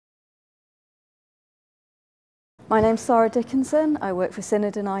My name's Sara Dickinson. I work for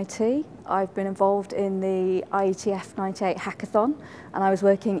Synod in IT. I've been involved in the IETF 98 Hackathon and I was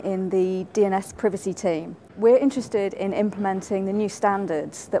working in the DNS Privacy team. We're interested in implementing the new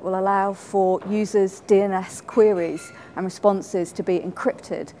standards that will allow for users' DNS queries and responses to be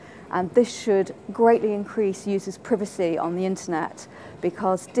encrypted, and this should greatly increase users' privacy on the internet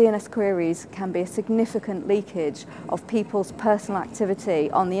because DNS queries can be a significant leakage of people's personal activity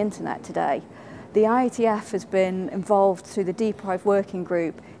on the internet today. The IETF has been involved through the DPRIVE working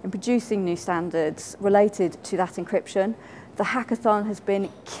group in producing new standards related to that encryption. The hackathon has been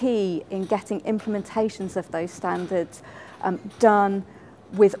key in getting implementations of those standards done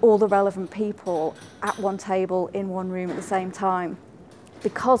with all the relevant people at one table in one room at the same time.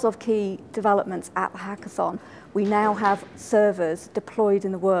 Because of key developments at the hackathon, we now have servers deployed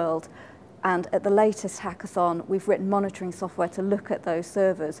in the world, and at the latest hackathon we've written monitoring software to look at those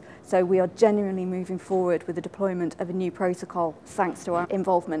servers, so we are genuinely moving forward with the deployment of a new protocol thanks to our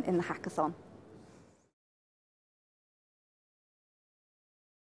involvement in the hackathon.